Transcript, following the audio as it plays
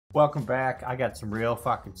Welcome back. I got some real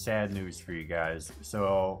fucking sad news for you guys.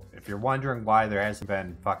 So, if you're wondering why there hasn't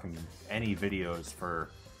been fucking any videos for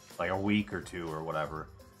like a week or two or whatever,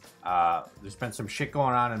 there's been some shit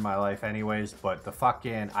going on in my life anyways, but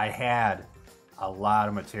I had a lot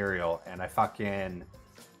of material and I fucking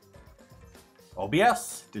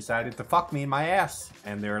OBS decided to fuck me in my ass.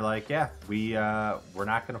 And they're like, yeah, we're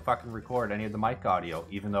not gonna fucking record any of the mic audio,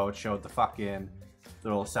 even though it showed the fucking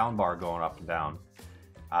little sound bar going up and down.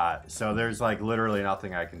 So there's like literally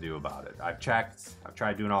nothing I can do about it. I've checked, I've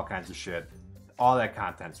tried doing all kinds of shit. All that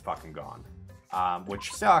content's fucking gone.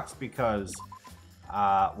 Which sucks because,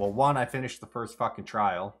 well, one, I finished the first fucking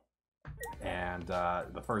trial and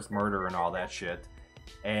the first murder and all that shit.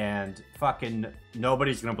 And fucking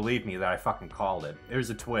nobody's gonna believe me that I fucking called it. It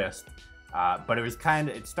was a twist. But it was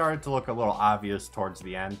it started to look a little obvious towards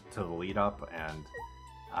the end to the lead up. And,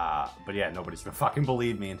 but yeah, nobody's gonna fucking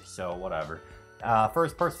believe me, so whatever.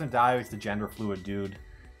 First person to die was the gender fluid dude,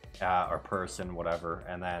 or person, whatever,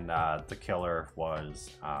 and then the killer was,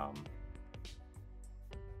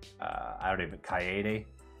 Kaede,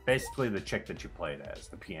 basically the chick that you played as,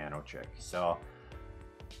 the piano chick. So,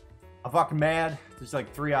 I'm fucking mad. There's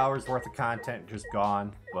like 3 hours worth of content just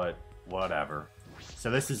gone, but whatever. So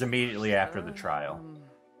this is immediately after the trial.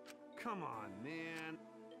 Come on, man.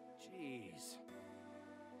 Jeez.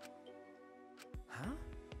 Huh?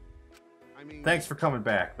 I mean, Thanks for coming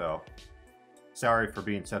back, though. Sorry for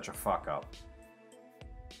being such a fuck up.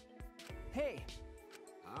 Hey.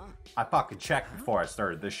 Huh? I fucking checked before I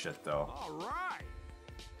started this shit, though. All right.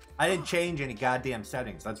 I didn't change any goddamn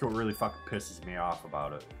settings. That's what really fucking pisses me off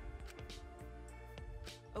about it.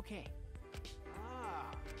 Okay. Ah.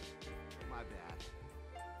 My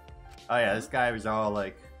bad. Oh yeah, this guy was all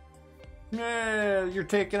like, "Yeah, you're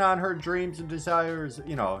taking on her dreams and desires."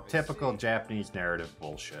 You know, typical Japanese narrative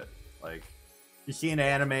bullshit. Like, you see an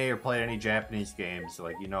anime or play any Japanese games,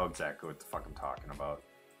 like, you know exactly what the fuck I'm talking about.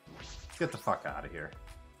 Let's get the fuck out of here.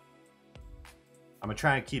 I'm gonna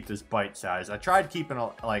try and keep this bite-sized. I tried keeping,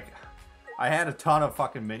 I had a ton of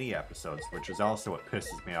fucking mini episodes, which is also what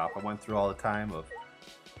pisses me off. I went through all the time of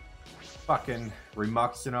fucking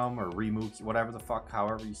remuxing them, or remux, whatever the fuck,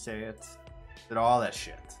 however you say it. Did all that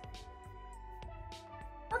shit.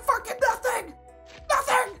 For fucking nothing!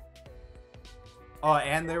 Nothing! Oh,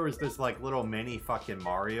 and there was this, like, little mini fucking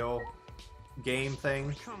Mario game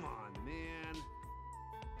thing. Come on, man.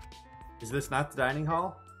 Is this not the dining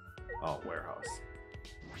hall? Oh, warehouse.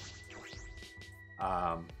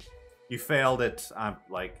 You failed it.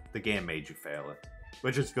 Like, the game made you fail it.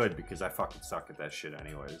 Which is good, because I fucking suck at that shit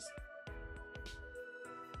anyways.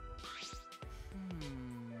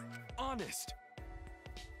 Honest.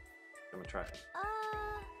 I'm gonna try.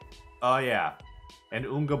 Oh, yeah. And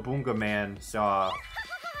Oonga Boonga Man saw,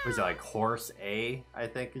 was it like Horse A, I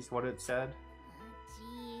think is what it said?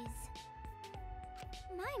 Jeez.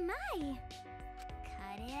 My.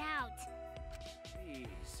 Cut it out.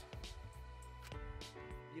 Jeez.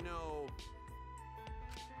 You know...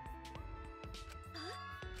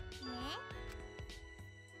 Yeah?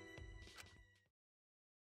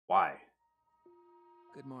 Why?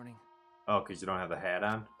 Good morning. Oh, because you don't have the hat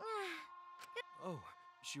on? Oh,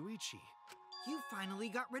 Shuichi. You finally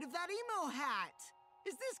got rid of that emo hat!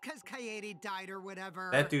 Is this cause Kaede died or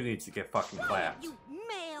whatever? That dude needs to get fucking clapped. You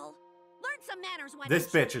male! Learn some manners, why This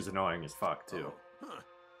don't you? bitch is annoying as fuck, too. Huh.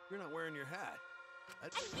 You're not wearing your hat.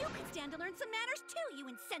 And you could stand to learn some manners too, you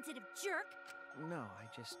insensitive jerk! No, I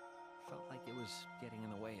just felt like it was getting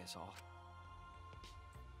in the way is all.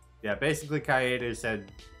 Yeah, basically Kaede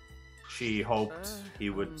said she hoped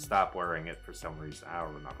he would stop wearing it for some reason. I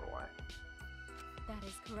don't remember why. That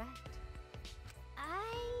is correct.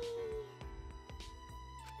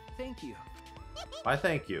 Thank you. Why,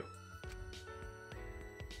 thank you.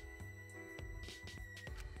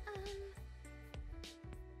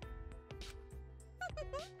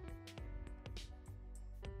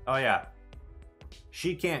 Oh, yeah.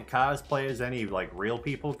 She can't cosplay as any, like, real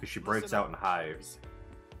people because she breaks out in hives.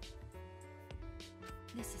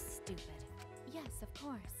 This is stupid. Yes, of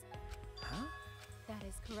course. Huh? That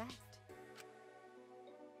is correct.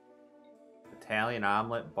 Italian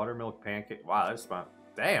omelet, buttermilk pancake. Wow, that's fun.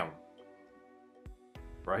 Damn.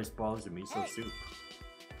 Rice balls and miso soup.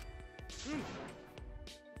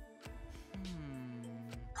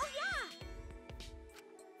 Oh yeah!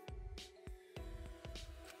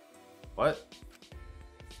 What?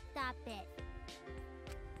 Stop it.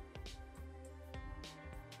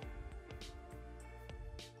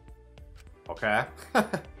 Okay.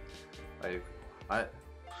 Like, what?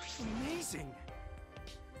 Amazing.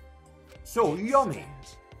 So yummy.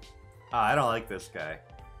 I don't like this guy.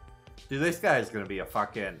 Dude, this guy is gonna be a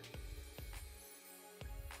fucking...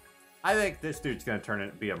 I think this dude's gonna turn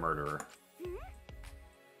into be a murderer.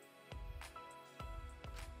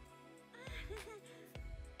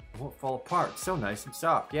 It won't fall apart. So nice and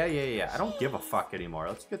soft. Yeah. I don't give a fuck anymore.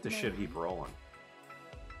 Let's get this shit heap rolling.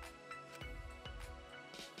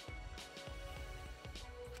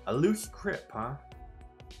 A loose grip, huh?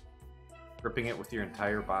 Gripping it with your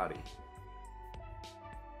entire body.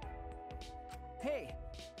 Hey.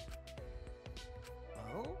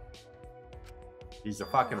 Oh? He's a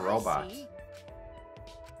fucking I robot. see.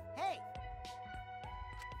 Hey,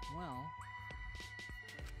 Well,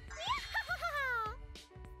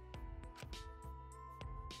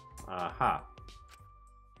 Uh-huh.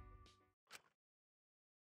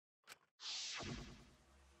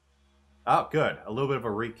 Oh, good. A little bit of a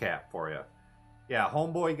recap for you. Yeah,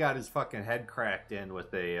 homeboy got his fucking head cracked in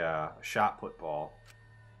with a shot put ball.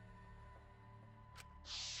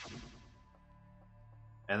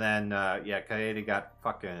 And then, yeah, Kaede got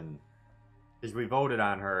fucking... Because we voted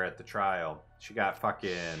on her at the trial. She got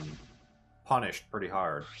fucking punished pretty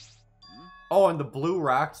hard. Oh, and the blue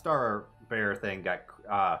Rockstar Bear thing got...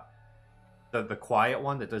 the quiet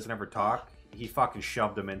one that doesn't ever talk, he fucking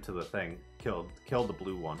shoved him into the thing. Killed the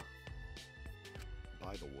blue one.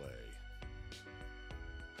 By the way,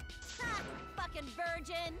 Fucking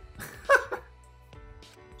virgin.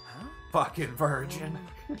 huh? Fucking virgin.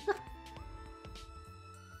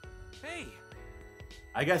 Hey,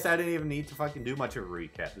 I guess I didn't even need to fucking do much of a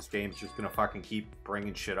recap. This game's just gonna fucking keep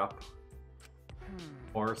bringing shit up.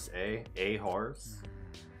 Horse, A horse.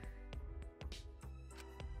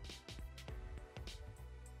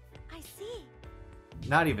 I see.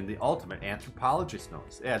 Not even the ultimate anthropologist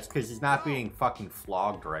knows. Yeah, it's because he's not being fucking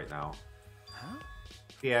flogged right now. Huh?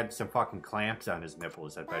 If he had some fucking clamps on his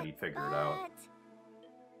nipples, I bet he'd figure it out.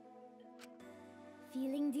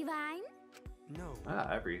 Feeling divine? no. Ah,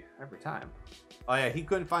 every time. Oh yeah, he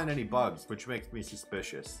couldn't find any bugs, which makes me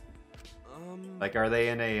suspicious. Like, are they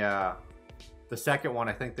in a, the second one,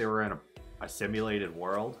 I think they were in a simulated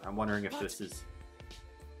world. I'm wondering if this is...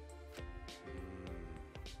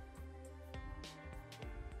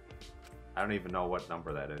 I don't even know what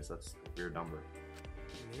number that is. That's a weird number.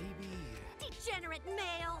 Maybe. Degenerate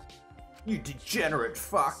male. You degenerate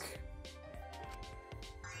fuck!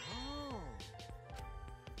 Oh.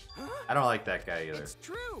 Huh? I don't like that guy either. It's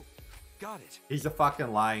true. Got it. He's a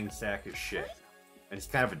fucking lying sack of shit. And he's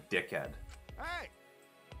kind of a dickhead. Hey.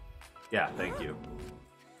 Yeah, thank you.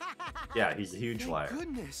 Yeah, he's a huge Thank liar.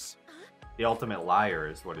 goodness. The ultimate liar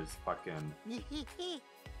is what is fucking... Well, you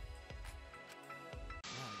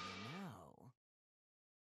know.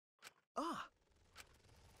 Ah.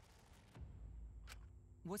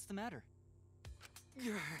 What's the matter?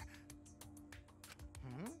 Yeah.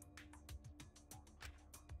 Hmm?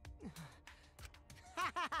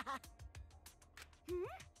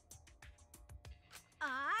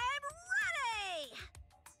 I'm ready.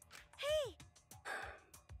 Hey,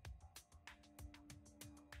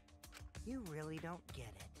 You really don't get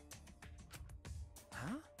it.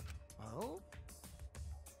 Huh? Oh?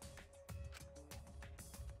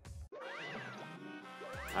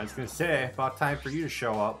 I was gonna say, about time for you to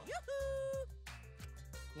show up.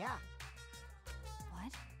 Yeah.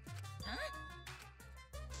 what?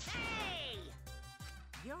 Hey!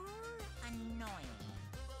 You're annoying.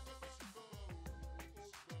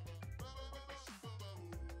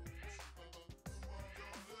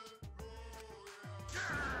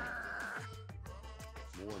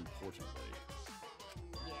 more importantly,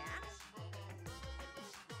 Yeah?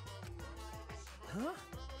 Huh?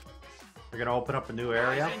 We're gonna open up a new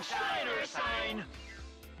area.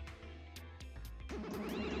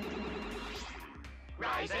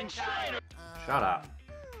 Rise and shine! Shut up.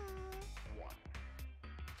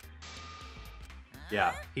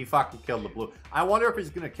 Yeah, he fucking killed the blue. I wonder if he's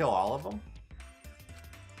gonna kill all of them.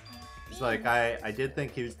 He's like, I did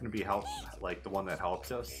think he was gonna be like the one that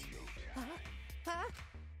helps us.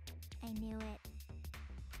 I knew it.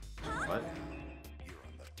 What? you're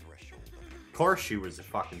on the threshold of Of course she was a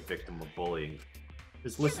fucking victim of bullying.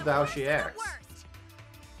 Just listen to how she acts. Worst.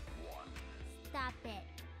 Stop it.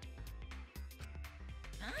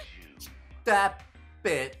 That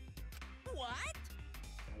bit. What?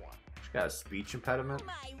 She got a speech impediment.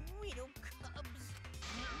 My little cubs.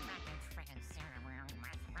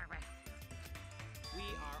 We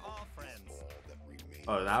are all friends. all that remains.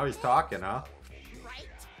 Oh, now he's talking, huh? Right?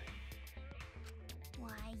 Why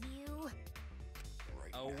you?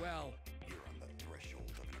 Right Oh now, well. you're on the threshold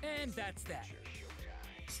of an And that's that.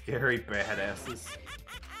 Scary badasses.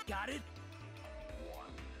 Got it?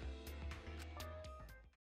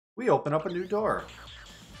 We open up a new door.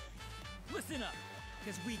 listen up,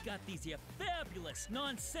 because we got these here fabulous,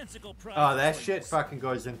 nonsensical Oh, prizes. that for shit you. fucking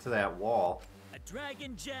goes into that wall. A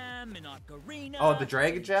dragon gem, an ocarina. Oh, the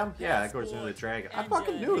dragon gem? Yeah, that goes into the passport, dragon. I and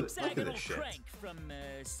fucking a knew it. Look at hexagonal this shit. crank from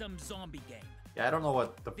some zombie game. Yeah, I don't know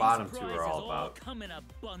what the These bottom two prizes are all about, come in a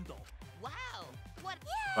bundle. Wow. What?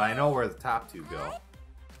 but I know where the top two go.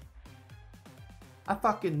 I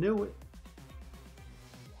fucking knew it.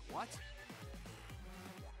 What?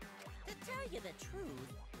 To tell you the truth.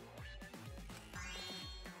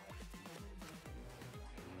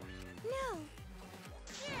 No.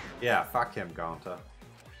 Yeah, fuck him, Gonta.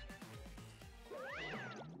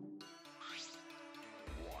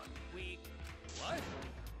 We what?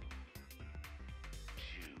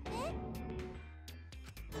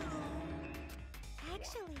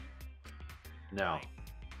 Actually. No.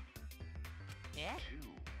 Yeah.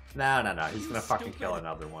 No. He's gonna fucking kill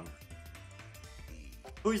another one.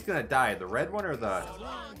 Who's gonna die? The red one or the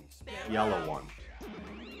yellow one?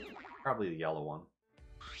 Probably the yellow one.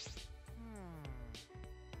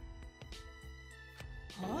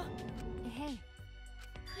 Huh? Hey,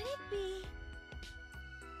 could it be?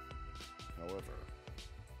 However,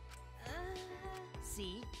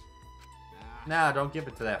 See? Nah, don't give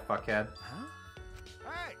it to that fuckhead. Huh?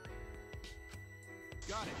 Hey!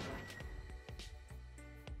 Got it.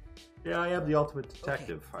 Yeah, I am the ultimate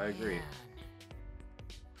detective. I agree.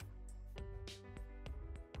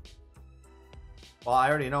 Well, I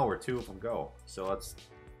already know where two of them go, so let's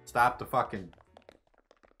stop the fucking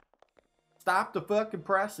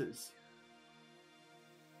presses.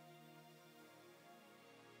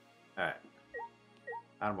 All right,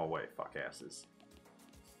 out of my way, fuck asses.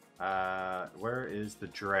 Where is the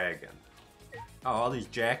dragon? Oh, all these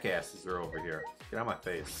jackasses are over here. Get out of my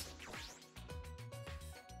face.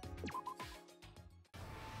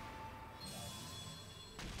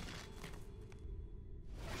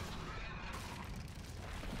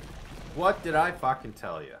 What did I fucking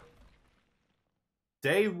tell you?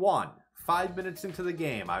 Day one, 5 minutes into the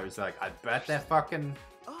game, I was like, I bet that fucking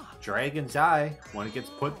dragon's eye, when it gets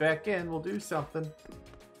put back in, will do something.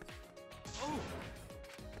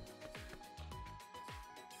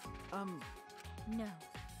 No.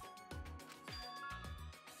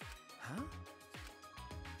 Huh?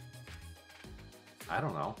 I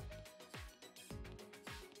don't know.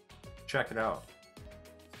 Check it out.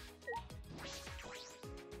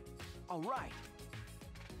 All right.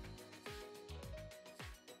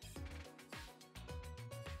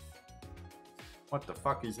 What the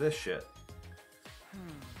fuck is this shit?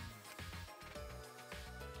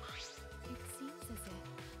 It seems as if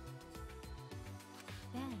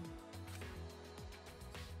Ben,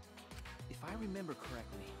 If I remember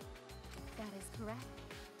correctly, that is correct.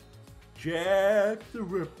 Jack the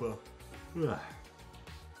Ripper. Ugh.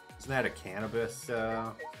 Isn't that a cannabis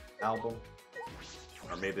album?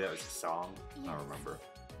 Or maybe that was a song? I don't remember.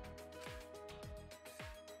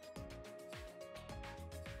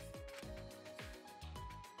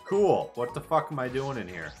 Cool. What the fuck am I doing in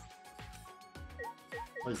here?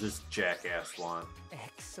 What does this jackass want?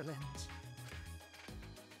 excellent.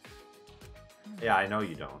 Yeah, I know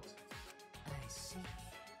you don't. I see.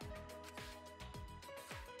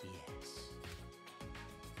 Yes.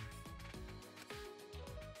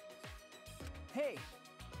 Hey,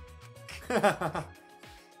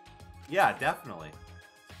 Yeah, definitely.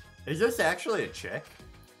 Is this actually a chick?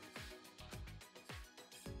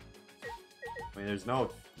 I mean, there's no...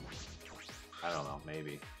 I don't know,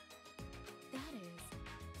 maybe. That is.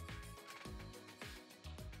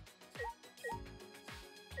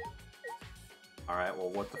 Alright, well,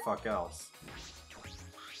 what the fuck else?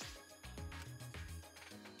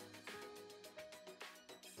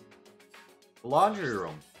 The laundry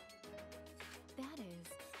room. That is.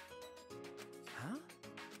 huh?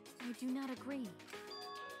 I do not agree.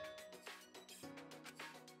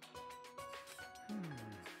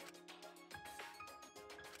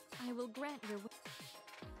 I will grant your wish.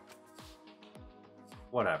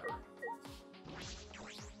 Whatever. Do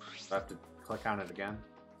I have to click on it again?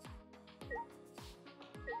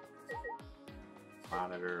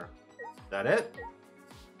 Monitor. Is that it?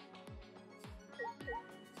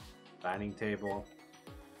 Dining table.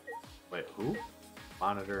 Wait, who?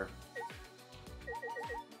 Monitor.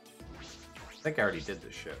 I think I already did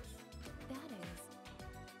this shit. That is.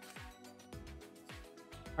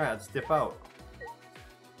 Alright, let's dip out.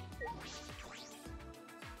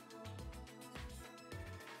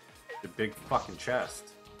 The big fucking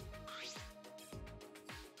chest.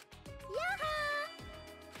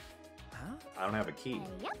 Huh? I don't have a key.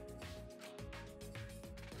 Yep.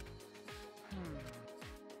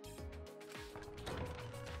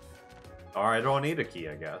 Or I don't need a key,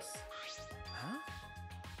 I guess.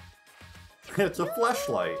 It's a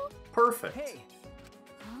fleshlight. Perfect. Hey,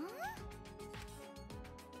 Huh?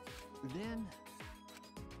 then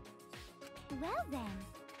Well then,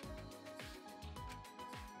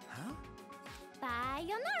 huh?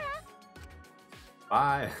 sayonara.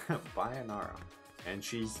 Bye. Bye, Anara. And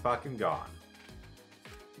she's fucking gone.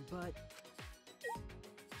 But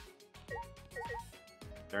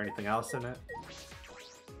Is there anything else in it?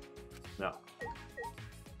 No.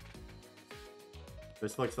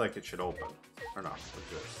 This looks like it should open. Or not. What's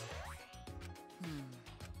this?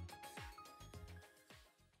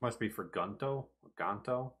 Must be for Gunto?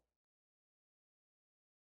 Gonto?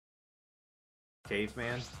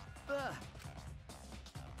 Caveman?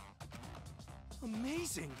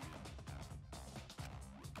 Amazing.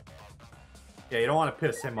 Yeah, you don't want to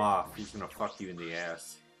piss him off. He's gonna fuck you in the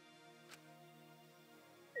ass.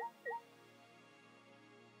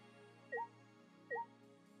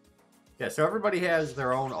 Yeah, so everybody has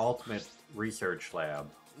their own ultimate research lab.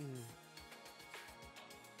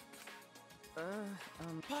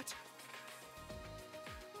 What?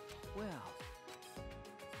 Well,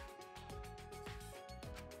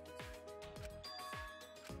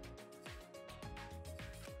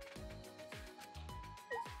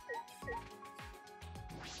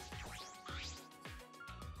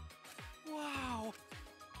 Wow.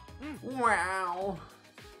 Wow.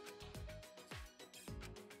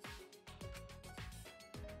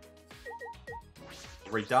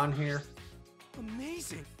 Are we done here?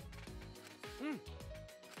 Amazing.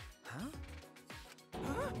 huh?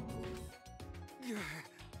 Yeah.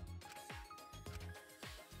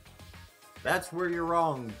 That's where you're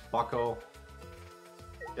wrong, bucko.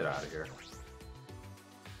 Get out of here.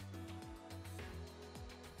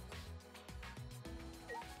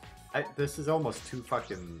 This is almost too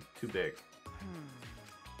big.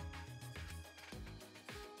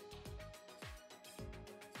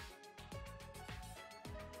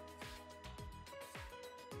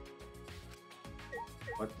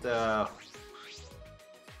 What the?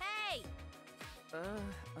 Hey! Ah!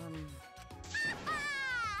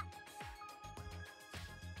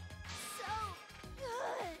 So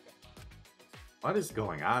good. What is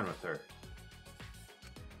going on with her?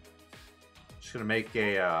 She's gonna make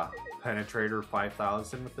a penetrator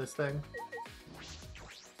 5000 with this thing.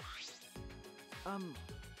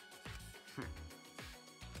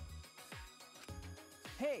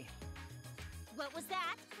 Hey, What was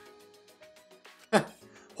that?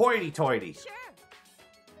 Hoity-toity. Sure.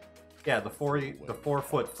 Yeah, the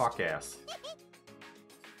 4-foot fuck ass.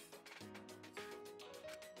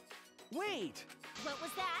 wait! What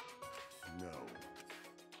was that? No.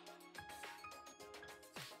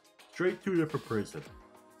 Straight to the prison.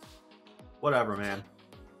 Whatever, man.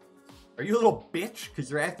 Are you a little bitch? Because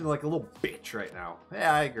you're acting like a little bitch right now.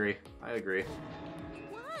 Yeah, I agree. I agree.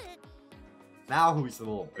 What? Now who's the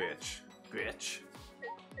little bitch? Bitch.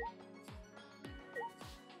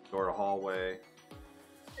 Door to hallway.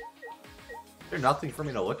 Is there nothing for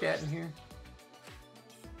me to look at in here?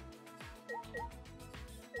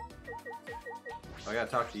 I gotta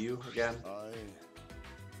talk to you again?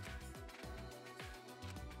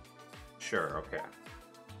 Sure, okay.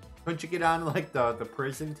 Couldn't you get on like the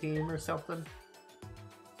prison team or something?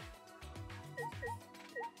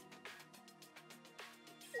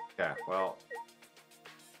 Okay, well.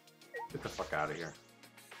 Get the fuck out of here.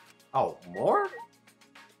 Oh, more?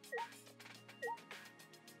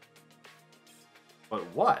 But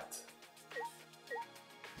what?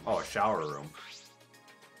 Oh, a shower room.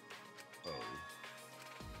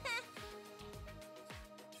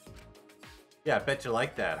 Yeah, I bet you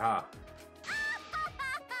like that, huh?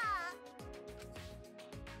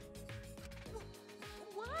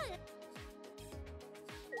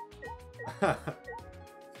 What?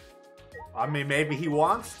 I mean, maybe he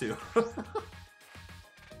wants to.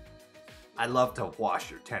 I love to wash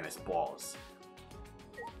your tennis balls.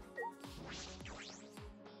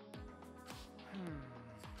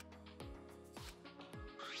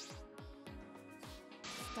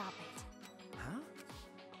 Stop it. Huh?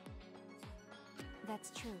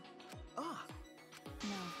 That's true. Ah, No,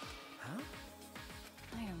 huh?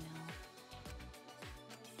 I don't know.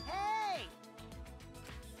 Hey!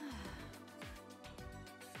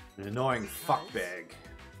 An annoying fuckbag.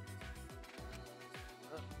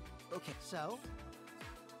 Okay, So?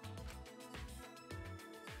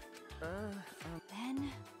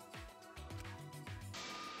 Then,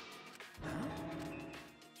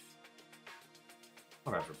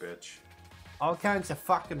 Whatever, bitch. All kinds of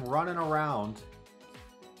fucking running around.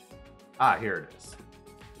 Ah, here it is.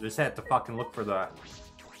 Just had to fucking look for the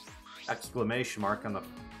exclamation mark on the...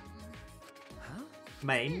 huh?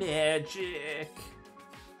 My magic!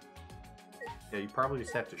 Yeah, you probably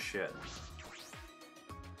just have to shit.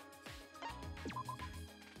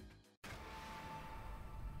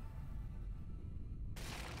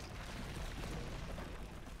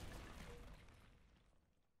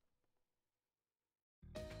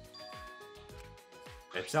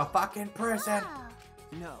 It's a fucking prison! Oh,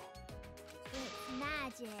 No. it's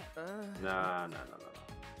magic. No.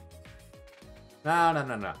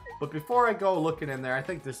 No. But before I go looking in there, I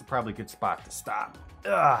think this is probably a good spot to stop.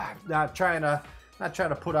 Ugh, not trying to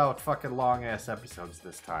put out fucking long ass episodes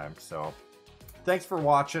this time. So, thanks for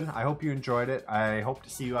watching. I hope you enjoyed it. I hope to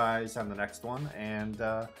see you guys on the next one. And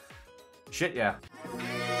shit, yeah.